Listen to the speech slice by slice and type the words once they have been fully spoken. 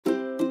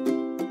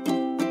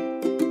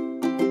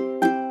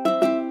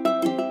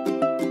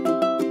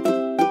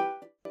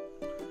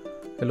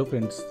Hello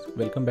friends,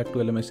 welcome back to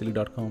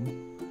lmsle.com.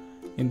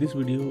 In this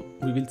video,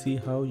 we will see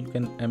how you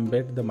can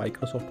embed the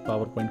Microsoft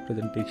PowerPoint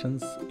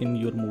presentations in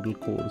your Moodle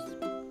course.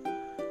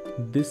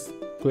 This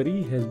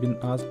query has been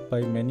asked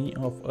by many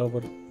of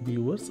our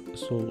viewers,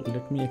 so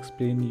let me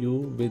explain you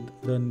with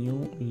the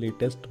new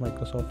latest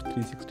Microsoft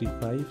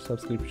 365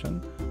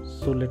 subscription.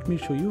 So let me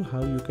show you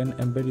how you can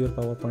embed your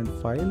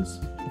PowerPoint files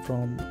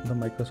from the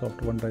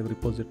Microsoft OneDrive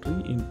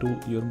repository into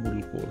your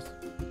Moodle course.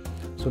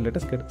 So let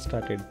us get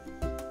started.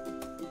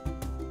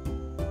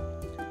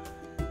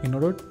 In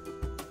order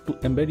to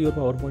embed your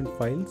PowerPoint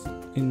files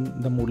in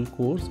the Moodle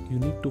course, you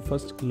need to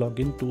first log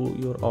into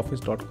your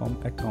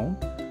office.com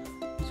account.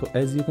 So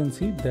as you can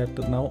see that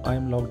now I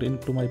am logged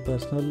into my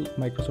personal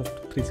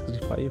Microsoft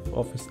 365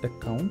 Office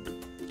account,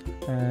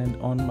 and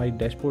on my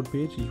dashboard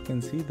page you can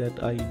see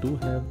that I do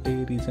have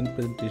a recent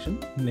presentation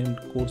named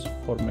Course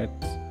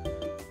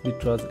Formats,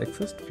 which was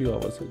accessed few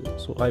hours ago.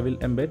 So I will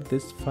embed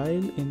this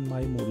file in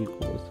my Moodle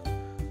course.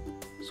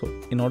 So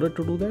in order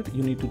to do that,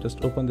 you need to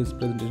just open this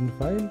presentation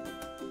file,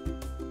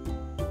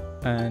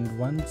 and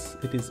once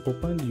it is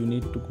opened, you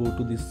need to go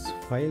to this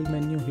file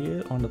menu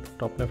here on the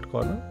top left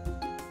corner,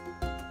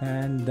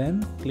 and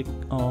then click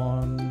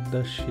on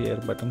the share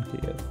button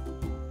here.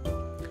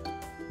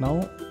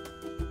 Now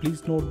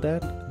please note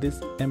that this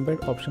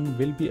embed option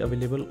will be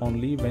available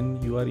only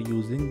when you are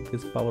using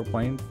this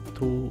PowerPoint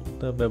through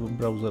the web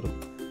browser.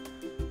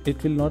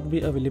 It will not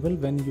be available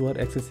when you are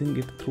accessing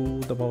it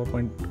through the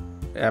PowerPoint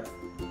app.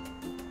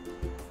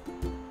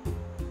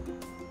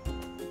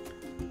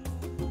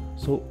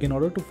 So in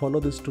order to follow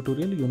this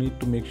tutorial, you need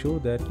to make sure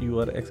that you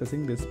are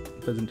accessing this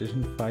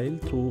presentation file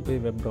through a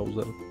web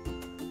browser.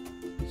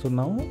 So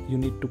now you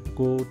need to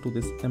go to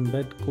this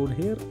embed code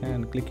here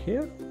and click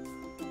here.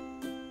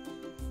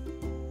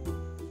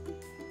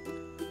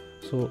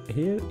 So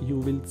here you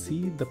will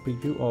see the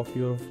preview of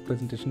your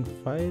presentation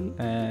file,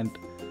 and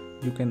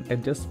you can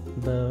adjust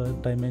the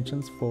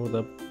dimensions for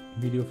the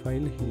video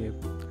file here.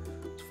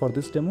 For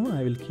this demo,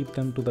 I will keep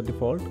them to the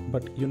default,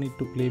 but you need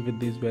to play with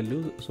these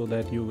values so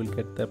that you will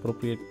get the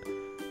appropriate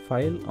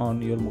file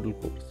on your Moodle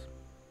course.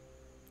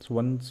 So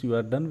once you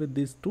are done with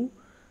these two,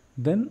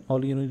 then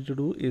all you need to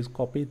do is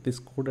copy this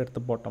code at the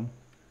bottom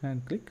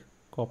and click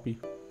copy.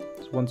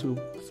 So once you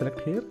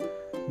select here,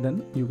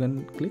 then you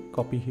can click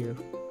copy here.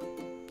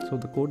 So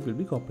the code will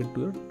be copied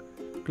to your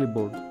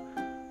clipboard.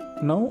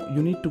 Now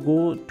you need to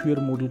go to your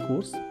Moodle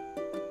course,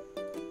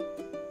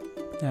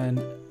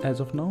 and as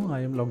of now I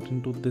am logged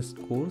into this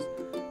course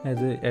as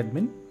an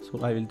admin,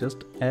 so I will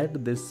just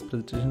add this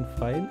presentation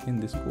file in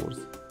this course.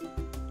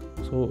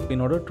 So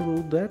in order to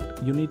do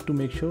that, you need to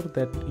make sure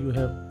that you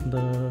have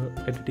the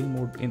editing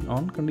mode in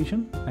on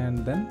condition,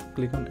 and then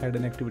click on add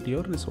an activity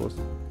or resource.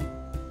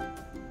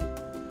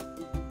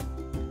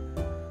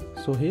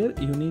 So here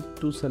you need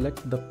to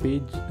select the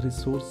page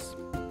resource,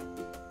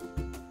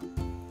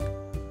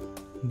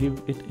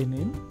 give it a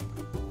name,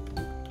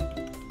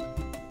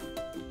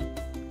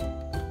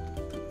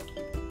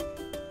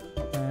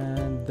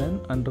 and then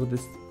under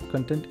this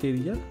content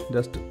area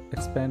just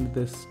expand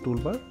this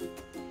toolbar,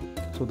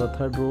 so the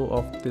third row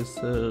of this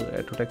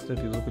auto text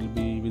editor will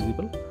be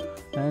visible,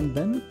 and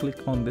then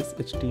click on this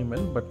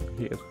HTML button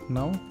here.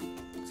 Now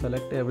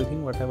select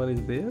everything whatever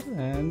is there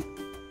and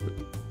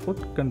put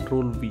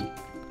Ctrl V,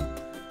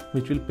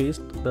 which will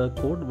paste the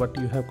code what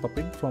you have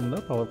copied from the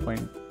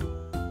PowerPoint.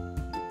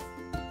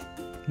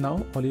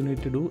 Now all you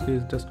need to do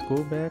is just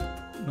go back,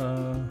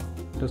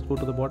 just go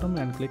to the bottom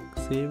and click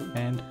save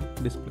and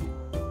display.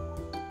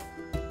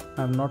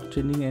 I am not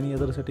changing any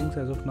other settings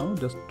as of now,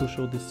 just to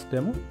show this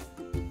demo.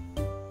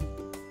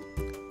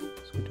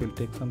 So it will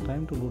take some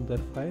time to load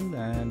that file,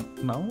 and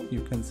now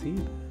you can see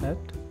that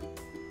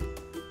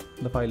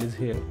the file is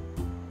here.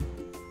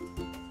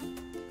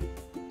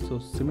 So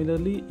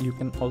similarly, you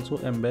can also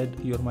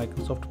embed your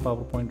Microsoft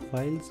PowerPoint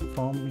files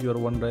from your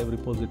OneDrive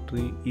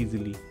repository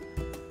easily.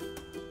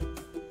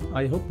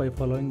 I hope by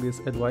following this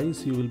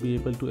advice you will be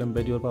able to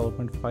embed your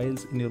PowerPoint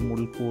files in your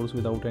Moodle course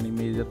without any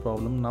major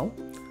problem now.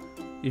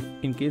 If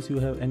in case you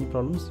have any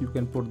problems, you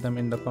can put them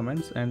in the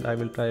comments and I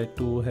will try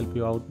to help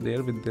you out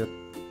there with that.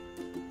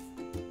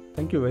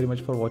 Thank you very much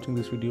for watching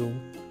this video.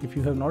 If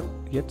you have not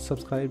yet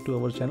subscribed to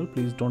our channel,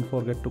 please don't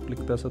forget to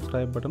click the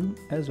subscribe button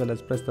as well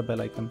as press the bell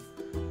icon.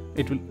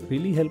 It will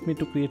really help me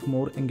to create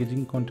more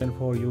engaging content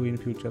for you in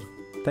future.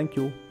 Thank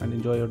you and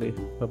enjoy your day.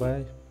 Bye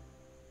bye.